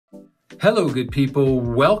Hello, good people.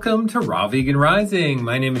 Welcome to Raw Vegan Rising.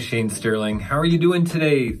 My name is Shane Sterling. How are you doing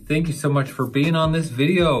today? Thank you so much for being on this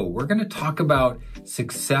video. We're going to talk about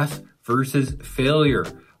success versus failure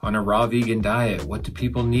on a raw vegan diet. What do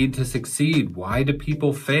people need to succeed? Why do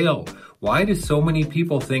people fail? Why do so many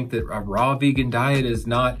people think that a raw vegan diet is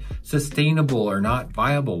not sustainable or not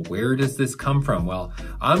viable? Where does this come from? Well,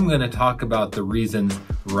 I'm going to talk about the reasons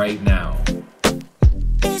right now.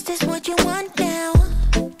 Is this what you want now?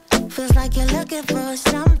 Feels like you're looking for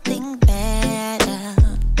something better.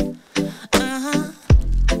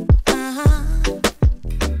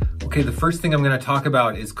 Okay, the first thing I'm going to talk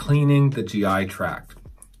about is cleaning the GI tract.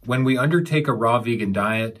 When we undertake a raw vegan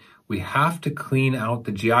diet, we have to clean out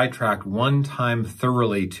the GI tract one time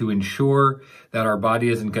thoroughly to ensure that our body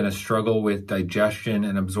isn't going to struggle with digestion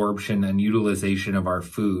and absorption and utilization of our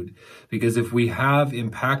food. Because if we have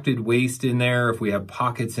impacted waste in there, if we have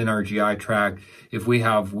pockets in our GI tract, if we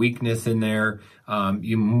have weakness in there,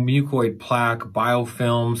 mucoid plaque,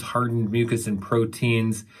 biofilms, hardened mucus and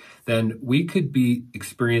proteins, then we could be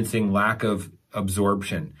experiencing lack of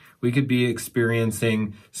absorption. We could be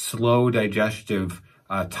experiencing slow digestive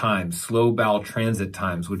times, slow bowel transit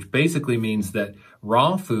times, which basically means that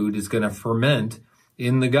raw food is going to ferment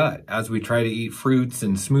in the gut. As we try to eat fruits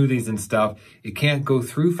and smoothies and stuff, it can't go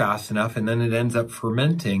through fast enough, and then it ends up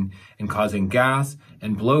fermenting and causing gas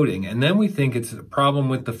and bloating. And then we think it's a problem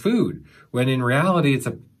with the food, when in reality, it's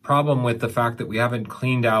a problem with the fact that we haven't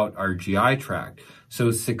cleaned out our GI tract.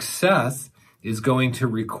 So success is going to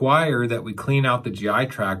require that we clean out the GI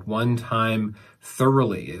tract one time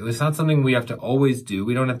thoroughly. It's not something we have to always do.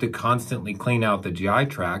 We don't have to constantly clean out the GI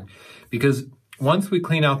tract, because once we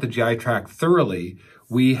clean out the GI tract thoroughly,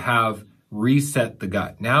 we have reset the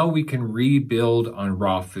gut. Now we can rebuild on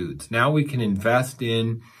raw foods. Now we can invest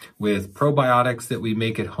in with probiotics that we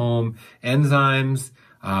make at home, enzymes.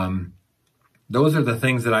 Those are the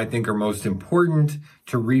things that I think are most important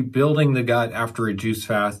to rebuilding the gut after a juice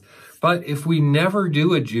fast. But if we never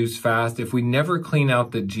do a juice fast, if we never clean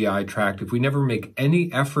out the GI tract, if we never make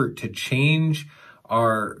any effort to change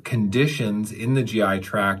our conditions in the GI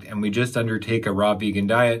tract, and we just undertake a raw vegan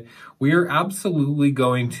diet, we are absolutely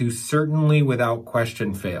going to certainly without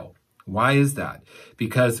question fail. Why is that?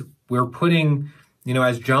 Because we're putting,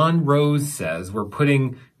 as John Rose says, we're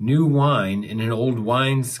putting new wine in an old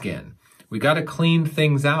wineskin. We got to clean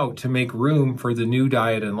things out to make room for the new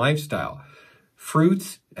diet and lifestyle.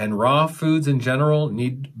 Fruits and raw foods in general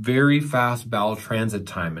need very fast bowel transit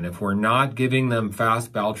time. And if we're not giving them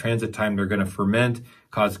fast bowel transit time, they're going to ferment,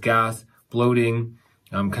 cause gas, bloating,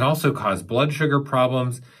 can also cause blood sugar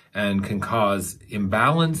problems, and can cause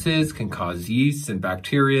imbalances, can cause yeasts and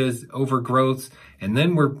bacteria, overgrowths. And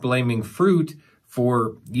then we're blaming fruit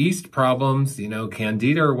for yeast problems,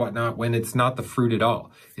 candida or whatnot, when it's not the fruit at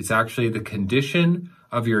all. It's actually the condition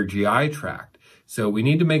of your GI tract. So we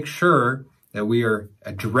need to make sure that we are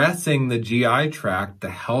addressing the GI tract, the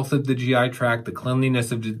health of the GI tract, the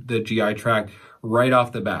cleanliness of the GI tract right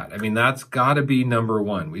off the bat. I mean, that's got to be number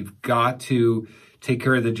one. We've got to take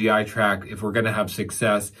care of the GI tract if we're going to have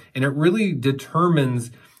success. And it really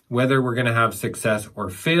determines whether we're going to have success or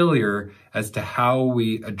failure as to how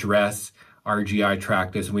we address our GI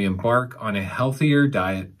tract as we embark on a healthier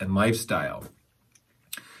diet and lifestyle.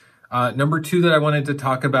 Number two that I wanted to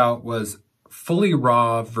talk about was fully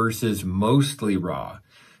raw versus mostly raw.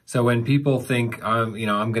 So when people think, I'm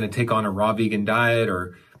going to take on a raw vegan diet,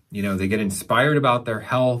 or, they get inspired about their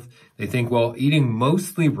health, they think, well, eating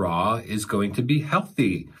mostly raw is going to be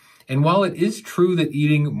healthy. And while it is true that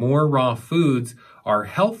eating more raw foods are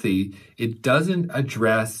healthy, it doesn't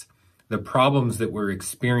address the problems that we're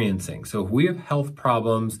experiencing. So if we have health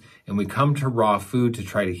problems and we come to raw food to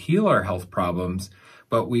try to heal our health problems,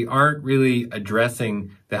 but we aren't really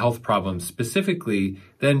addressing the health problems specifically,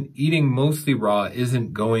 then eating mostly raw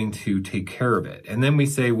isn't going to take care of it. And then we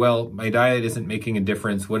say, well, my diet isn't making a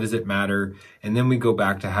difference. What does it matter? And then we go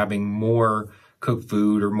back to having more cooked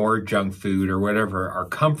food or more junk food or whatever our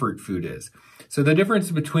comfort food is. So the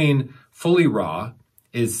difference between fully raw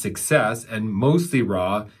is success and mostly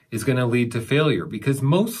raw is going to lead to failure, because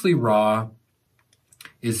mostly raw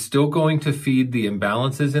is still going to feed the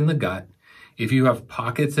imbalances in the gut. If you have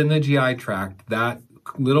pockets in the GI tract, that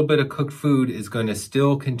little bit of cooked food is going to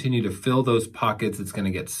still continue to fill those pockets. It's going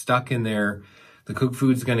to get stuck in there. The cooked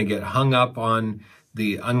food is going to get hung up on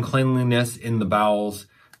the uncleanliness in the bowels.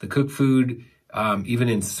 The cooked food, even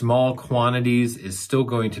in small quantities, is still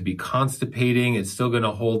going to be constipating. It's still going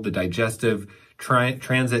to hold the digestive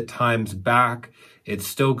transit times back. It's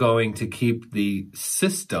still going to keep the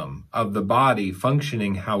system of the body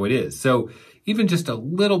functioning how it is. So even just a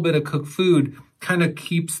little bit of cooked food kind of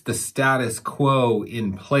keeps the status quo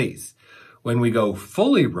in place. When we go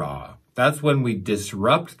fully raw, that's when we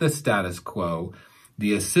disrupt the status quo.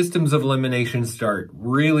 The systems of elimination start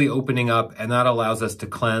really opening up, and that allows us to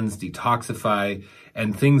cleanse, detoxify,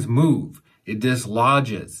 and things move. It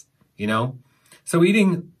dislodges, you know? So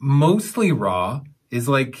eating mostly raw is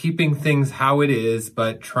like keeping things how it is,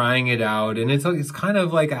 but trying it out. And it's kind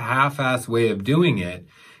of like a half-ass way of doing it,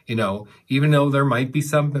 you know, even though there might be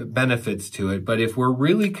some benefits to it. But if we're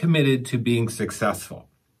really committed to being successful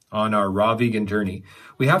on our raw vegan journey,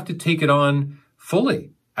 we have to take it on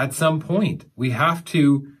fully. At some point, we have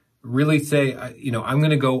to really say, you know, I'm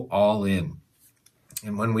going to go all in.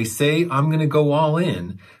 And when we say I'm going to go all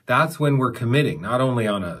in, that's when we're committing, not only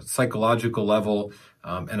on a psychological level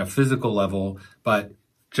and a physical level, but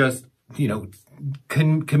just, you know,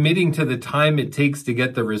 committing to the time it takes to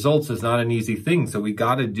get the results is not an easy thing. So we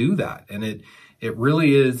got to do that. And it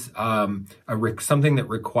really is something that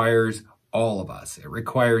requires all of us. It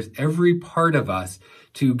requires every part of us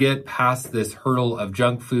to get past this hurdle of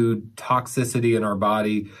junk food, toxicity in our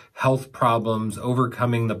body, health problems,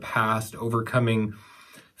 overcoming the past, overcoming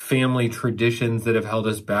family traditions that have held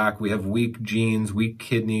us back. We have weak genes, weak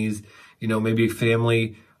kidneys, you know, maybe the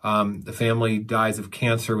family dies of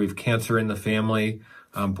cancer. We have cancer in the family.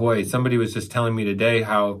 Boy, somebody was just telling me today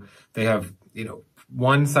how they have, you know,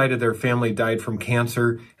 one side of their family died from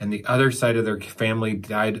cancer and the other side of their family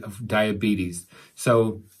died of diabetes.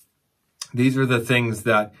 So these are the things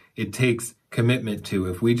that it takes commitment to.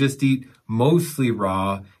 If we just eat mostly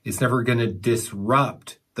raw, it's never going to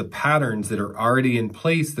disrupt the patterns that are already in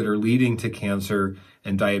place that are leading to cancer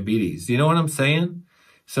and diabetes. You know what I'm saying?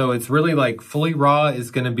 So it's really like fully raw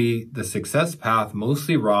is going to be the success path.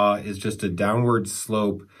 Mostly raw is just a downward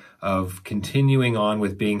slope of continuing on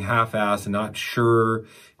with being half-assed and not sure,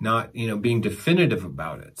 not, you know, being definitive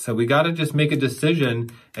about it. So we got to just make a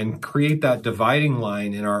decision and create that dividing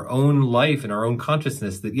line in our own life, in our own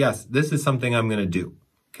consciousness that, yes, this is something I'm going to do.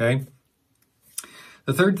 Okay.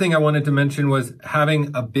 The third thing I wanted to mention was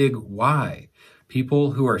having a big why.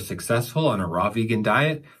 People who are successful on a raw vegan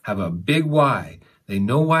diet have a big why. They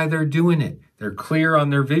know why they're doing it. They're clear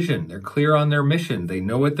on their vision. They're clear on their mission. They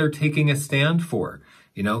know what they're taking a stand for,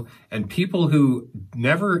 you know, and people who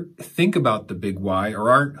never think about the big why or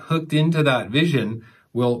aren't hooked into that vision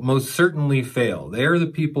will most certainly fail. They're the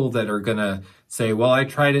people that are going to say, well, I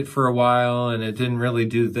tried it for a while and it didn't really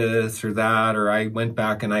do this or that, or I went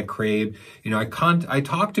back and I craved. You know, I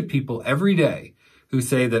talk to people every day who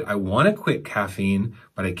say that I want to quit caffeine,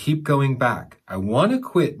 but I keep going back. I want to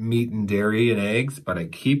quit meat and dairy and eggs, but I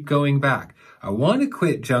keep going back. I want to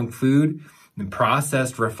quit junk food and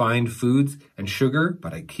processed refined foods and sugar,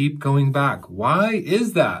 but I keep going back. Why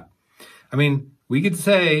is that? I mean, we could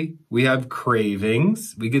say we have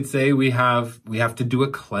cravings. We could say we have to do a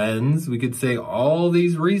cleanse. We could say all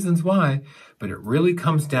these reasons why, but it really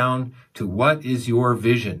comes down to what is your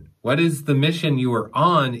vision? What is the mission you are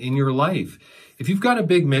on in your life? If you've got a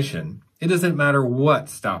big mission, it doesn't matter what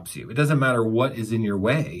stops you. It doesn't matter what is in your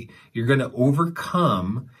way. You're going to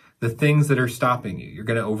overcome the things that are stopping you. You're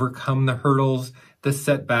going to overcome the hurdles, the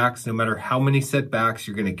setbacks. No matter how many setbacks,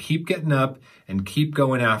 you're going to keep getting up and keep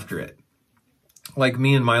going after it. Like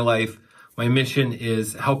me in my life, my mission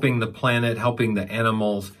is helping the planet, helping the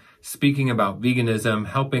animals, speaking about veganism,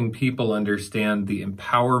 helping people understand the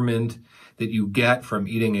empowerment that you get from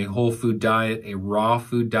eating a whole food diet, a raw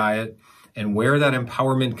food diet, and where that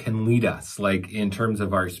empowerment can lead us, like in terms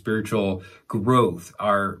of our spiritual growth,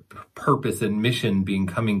 our purpose and mission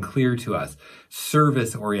coming clear to us,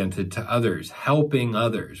 service oriented to others, helping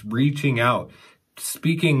others, reaching out,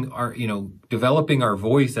 speaking developing our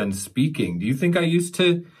voice and speaking. Do you think I used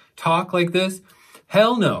to talk like this?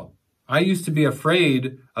 Hell no. I used to be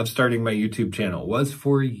afraid of starting my YouTube channel, was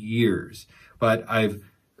for years, but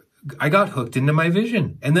I got hooked into my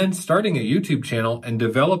vision, and then starting a YouTube channel and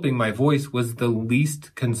developing my voice was the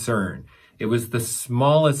least concern. It was the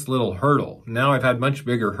smallest little hurdle. Now I've had much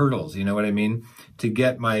bigger hurdles, you know what I mean? To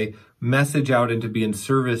get my message out and to be in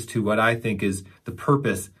service to what I think is the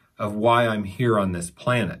purpose of why I'm here on this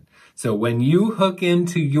planet. So when you hook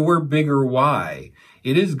into your bigger why,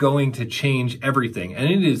 it is going to change everything.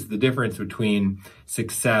 And it is the difference between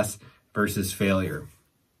success versus failure.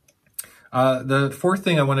 The fourth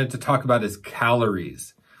thing I wanted to talk about is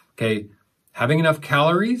calories. Okay, having enough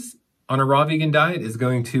calories on a raw vegan diet is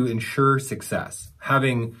going to ensure success.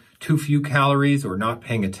 Having too few calories or not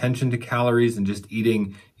paying attention to calories and just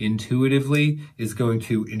eating intuitively is going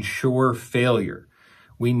to ensure failure.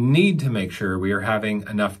 We need to make sure we are having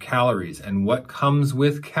enough calories. And what comes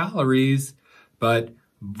with calories but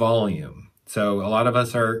volume? So a lot of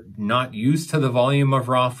us are not used to the volume of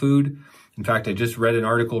raw food. In fact, I just read an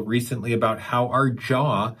article recently about how our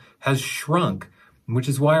jaw has shrunk, which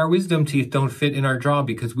is why our wisdom teeth don't fit in our jaw,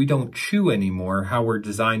 because we don't chew anymore how we're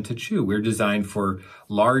designed to chew. We're designed for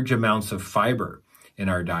large amounts of fiber in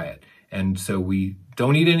our diet. And so we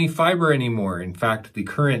don't eat any fiber anymore. In fact, the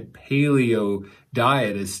current paleo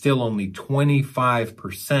diet is still only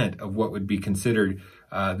 25% of what would be considered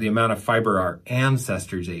the amount of fiber our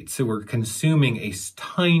ancestors ate. So we're consuming a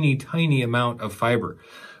tiny, tiny amount of fiber,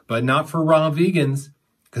 but not for raw vegans,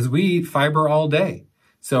 because we eat fiber all day.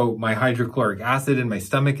 So my hydrochloric acid in my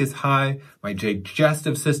stomach is high, my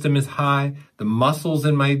digestive system is high, the muscles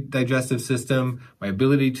in my digestive system, my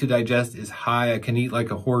ability to digest is high. I can eat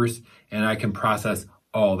like a horse, and I can process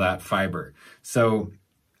all that fiber. So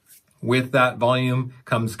with that volume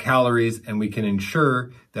comes calories, and we can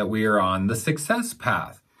ensure that we are on the success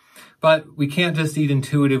path. But we can't just eat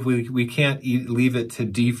intuitively. We can't leave it to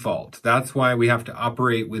default. That's why we have to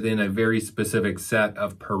operate within a very specific set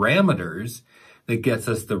of parameters that gets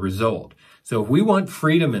us the result. So if we want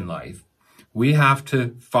freedom in life, we have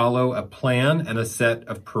to follow a plan and a set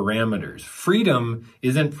of parameters. Freedom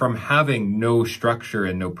isn't from having no structure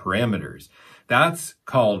and no parameters. That's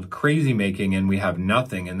called crazy making, and we have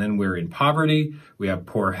nothing. And then we're in poverty, we have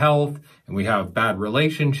poor health, and we have bad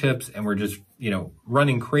relationships, and we're just,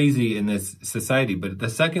 running crazy in this society. But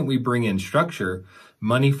the second we bring in structure,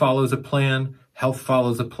 money follows a plan, health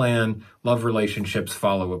follows a plan, love relationships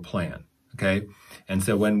follow a plan. Okay. And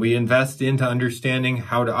so when we invest into understanding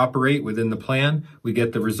how to operate within the plan, we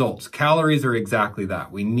get the results. Calories are exactly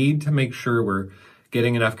that. We need to make sure we're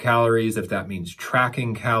getting enough calories, if that means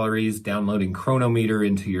tracking calories, downloading Chronometer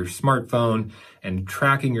into your smartphone and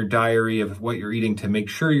tracking your diary of what you're eating to make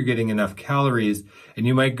sure you're getting enough calories. And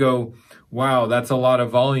you might go, wow, that's a lot of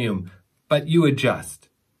volume, but you adjust.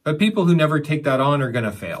 But people who never take that on are going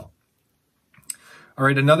to fail. All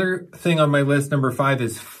right, another thing on my list, number 5,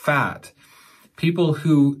 is fat. People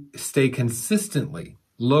who stay consistently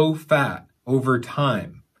low fat over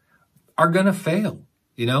time are going to fail,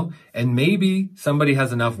 and maybe somebody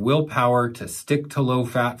has enough willpower to stick to low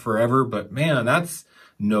fat forever, but man, that's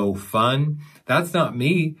no fun. That's not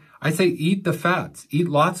me. I say eat the fats, eat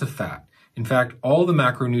lots of fat. In fact, all the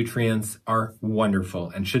macronutrients are wonderful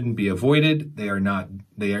and shouldn't be avoided. They are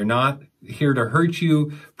not here to hurt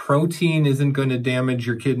you. Protein isn't going to damage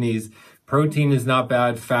your kidneys. Protein is not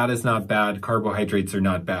bad. Fat is not bad. Carbohydrates are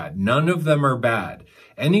not bad. None of them are bad.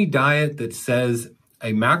 Any diet that says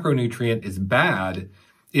a macronutrient is bad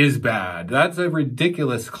is bad. That's a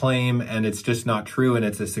ridiculous claim, and it's just not true, and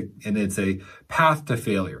it's a path to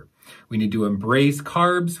failure. We need to embrace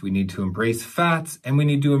carbs, we need to embrace fats, and we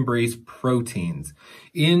need to embrace proteins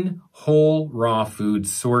in whole raw food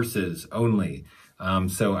sources only.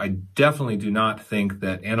 So I definitely do not think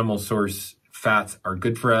that animal source fats are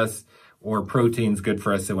good for us or proteins good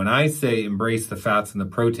for us. So when I say embrace the fats and the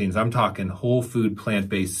proteins, I'm talking whole food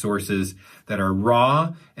plant-based sources that are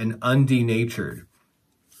raw and undenatured.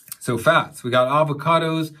 So fats, we got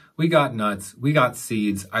avocados, we got nuts, we got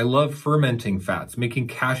seeds. I love fermenting fats, making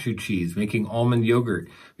cashew cheese, making almond yogurt,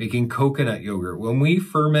 making coconut yogurt. When we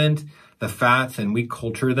ferment the fats and we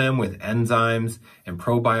culture them with enzymes and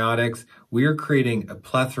probiotics, we are creating a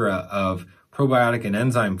plethora of probiotic and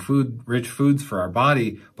enzyme rich foods for our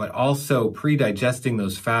body, but also pre-digesting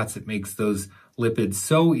those fats. It makes those lipids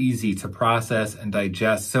so easy to process and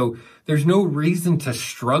digest. So there's no reason to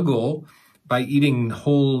struggle by eating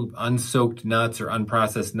whole unsoaked nuts or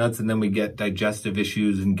unprocessed nuts, and then we get digestive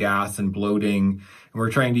issues and gas and bloating, and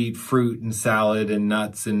we're trying to eat fruit and salad and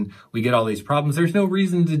nuts, and we get all these problems. There's no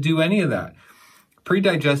reason to do any of that.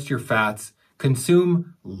 Pre-digest your fats,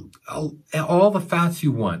 consume all the fats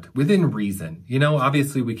you want within reason.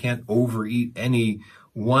 Obviously we can't overeat any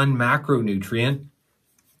one macronutrient,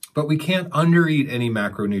 but we can't undereat any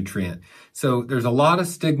macronutrient. So there's a lot of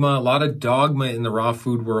stigma, a lot of dogma in the raw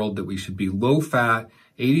food world that we should be low fat,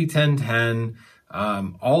 80-10-10,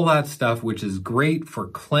 all that stuff, which is great for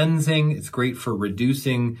cleansing. It's great for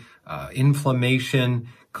reducing inflammation,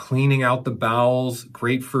 cleaning out the bowels,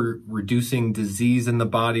 great for reducing disease in the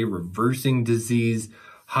body, reversing disease.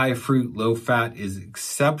 High fruit, low fat is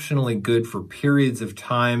exceptionally good for periods of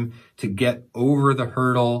time to get over the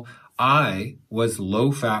hurdle. I was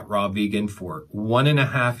low-fat raw vegan for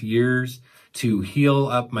 1.5 years to heal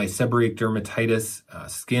up my seborrheic dermatitis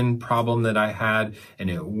skin problem that I had, and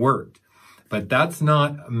it worked. But that's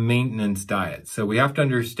not a maintenance diet. So we have to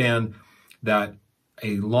understand that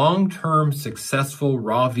a long-term successful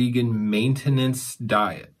raw vegan maintenance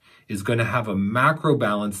diet is going to have a macro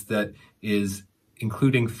balance that is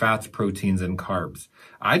including fats, proteins, and carbs.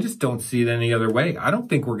 I just don't see it any other way. I don't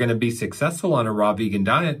think we're going to be successful on a raw vegan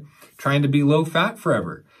diet trying to be low fat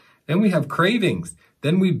forever. Then we have cravings.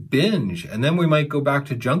 Then we binge. And then we might go back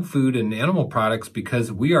to junk food and animal products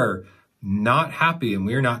because we are not happy and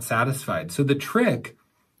we are not satisfied. So the trick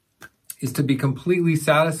is to be completely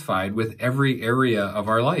satisfied with every area of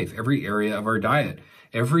our life, every area of our diet,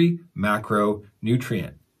 every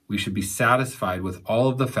macronutrient. We should be satisfied with all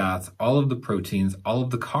of the fats, all of the proteins, all of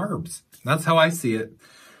the carbs. That's how I see it.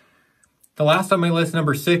 The last on my list,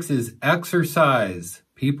 number 6, is exercise.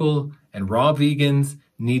 People and raw vegans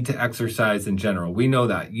need to exercise in general. We know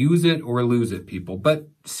that. Use it or lose it, people. But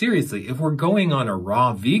seriously, if we're going on a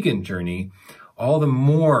raw vegan journey, all the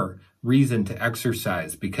more reason to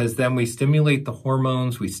exercise, because then we stimulate the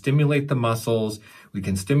hormones, we stimulate the muscles, we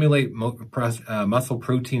can stimulate muscle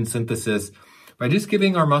protein synthesis by just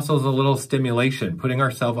giving our muscles a little stimulation, putting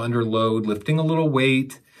ourselves under load, lifting a little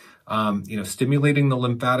weight, stimulating the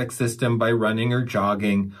lymphatic system by running or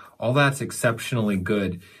jogging. All that's exceptionally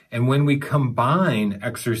good. And when we combine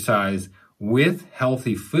exercise with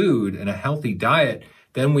healthy food and a healthy diet,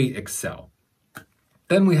 then we excel.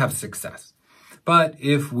 Then we have success. But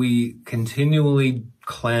if we continually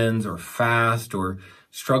cleanse or fast or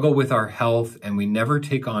struggle with our health and we never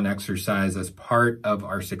take on exercise as part of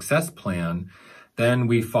our success plan, then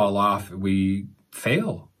we fall off, we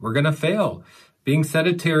fail. We're going to fail. Being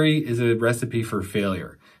sedentary is a recipe for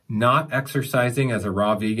failure. Not exercising as a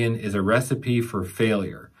raw vegan is a recipe for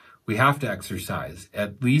failure. We have to exercise,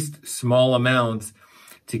 at least small amounts,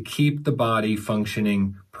 to keep the body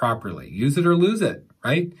functioning properly. Use it or lose it,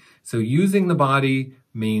 right? So using the body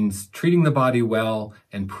means treating the body well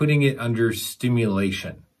and putting it under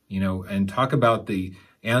stimulation, and talk about the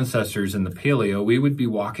ancestors in the paleo. We would be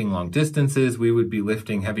walking long distances. We would be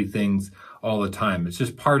lifting heavy things all the time. It's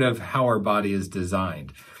just part of how our body is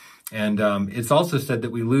designed. And it's also said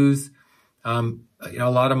that we lose a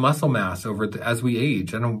lot of muscle mass as we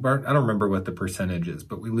age. I don't remember what the percentage is,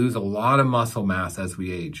 but we lose a lot of muscle mass as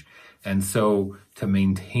we age. And so to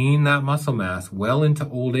maintain that muscle mass well into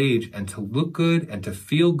old age and to look good and to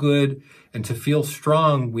feel good and to feel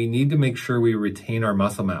strong, we need to make sure we retain our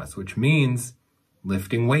muscle mass, which means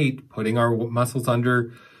lifting weight, putting our muscles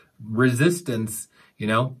under resistance,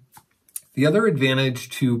 The other advantage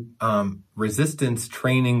to resistance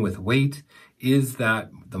training with weight is that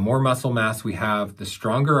the more muscle mass we have, the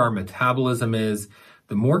stronger our metabolism is,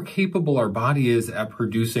 the more capable our body is at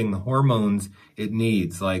producing the hormones it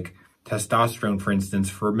needs, like testosterone, for instance,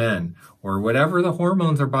 for men, or whatever the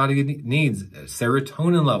hormones our body needs,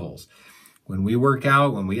 serotonin levels. When we work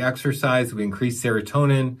out, when we exercise, we increase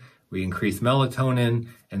serotonin, we increase melatonin,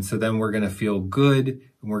 and so then we're going to feel good,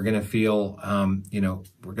 and we're going to feel,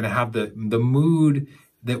 we're going to have the mood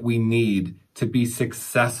that we need to be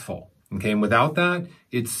successful. Okay, and without that,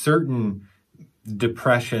 it's certain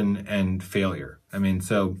depression and failure.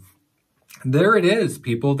 So there it is,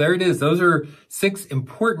 people. There it is. Those are 6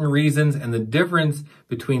 important reasons and the difference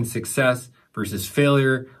between success versus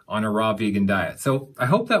failure on a raw vegan diet. So I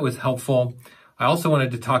hope that was helpful. I also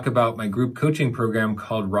wanted to talk about my group coaching program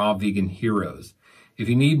called Raw Vegan Heroes. If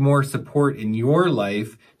you need more support in your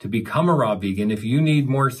life to become a raw vegan, if you need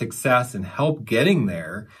more success and help getting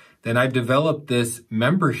there, then I've developed this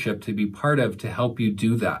membership to be part of to help you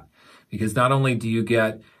do that. Because not only do you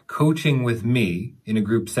get coaching with me in a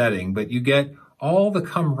group setting, but you get all the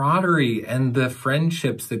camaraderie and the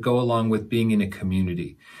friendships that go along with being in a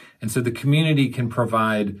community. And so the community can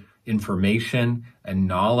provide information and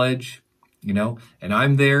knowledge, and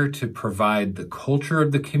I'm there to provide the culture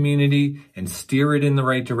of the community and steer it in the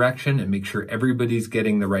right direction and make sure everybody's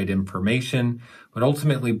getting the right information. But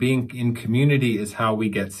ultimately, being in community is how we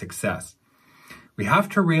get success. We have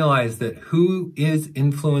to realize that who is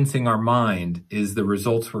influencing our mind is the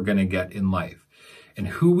results we're going to get in life. And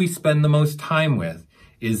who we spend the most time with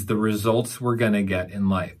is the results we're going to get in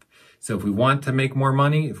life. So if we want to make more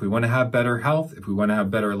money, if we want to have better health, if we want to have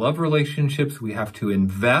better love relationships, we have to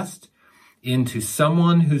invest into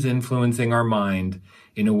someone who's influencing our mind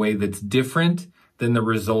in a way that's different than the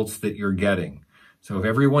results that you're getting. So if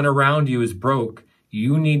everyone around you is broke,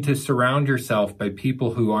 you need to surround yourself by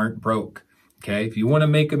people who aren't broke. Okay, if you want to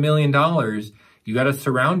make $1 million, you got to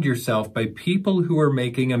surround yourself by people who are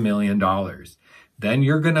making $1 million. Then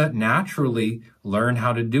you're going to naturally learn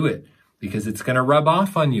how to do it because it's going to rub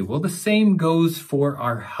off on you. Well, the same goes for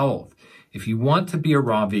our health. If you want to be a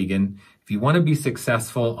raw vegan, if you want to be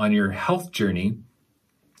successful on your health journey,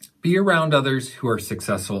 be around others who are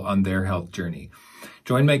successful on their health journey.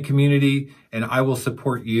 join my community, and I will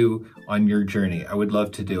support you on your journey. I would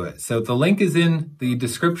love to do it. So the link is in the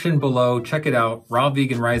description below. Check it out,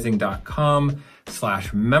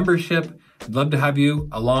 rawveganrising.com/membership. I'd love to have you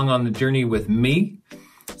along on the journey with me.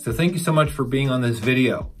 So thank you so much for being on this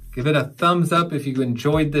video. Give it a thumbs up if you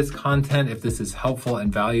enjoyed this content, if this is helpful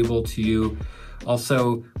and valuable to you.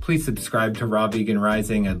 Also, please subscribe to Raw Vegan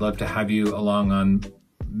Rising. I'd love to have you along on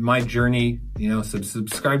my journey.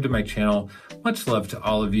 Subscribe to my channel. Much love to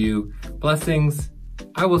all of you. Blessings.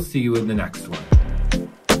 I will see you in the next one.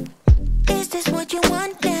 Is this what you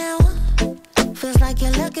want now? Feels like you're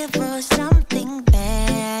looking for something